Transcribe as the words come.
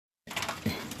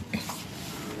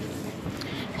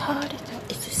hard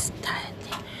it's starting.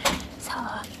 So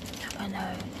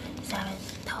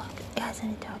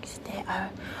Seven talks they are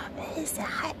is the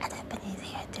high Japanese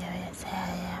here to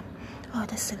say all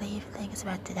the sleeve things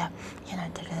but the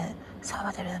some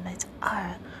of the roommates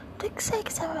are looks like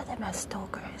some of them are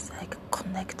stalkers, like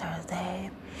connectors.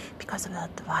 They because of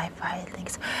that Wi-Fi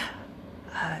things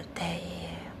they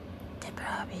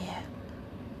probably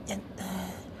in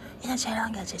a J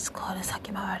language it's called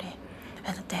sakimawari,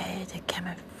 and they came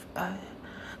to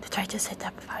try to set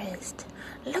up first.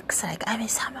 Looks like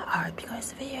some are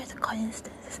because weird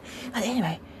coincidences. But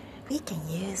anyway, we can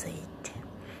use it.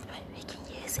 We can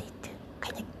use it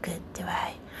kind of good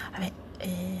way.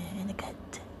 In a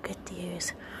good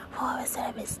use for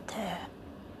service too.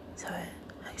 So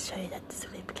actually that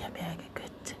sleep can be like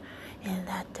good in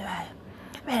that way.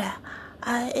 Well,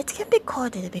 it can be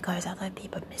coded because other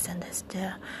people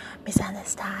misunderstand.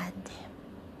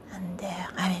 And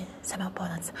some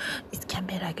opponents, it can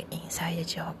be like an inside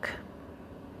joke.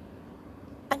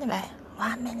 Anyway,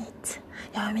 1 minute.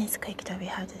 1 minute quick to we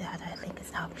have to do other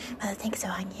things now. But thanks for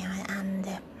hanging on, and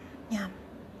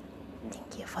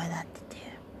thank you for that too.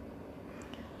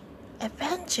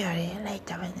 Eventually,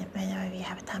 later whenever we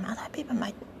have time, other people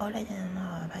might already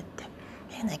know, but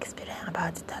we're gonna explain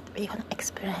about that. We're gonna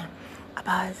explain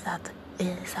about that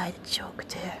inside joke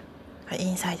too, or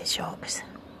inside jokes.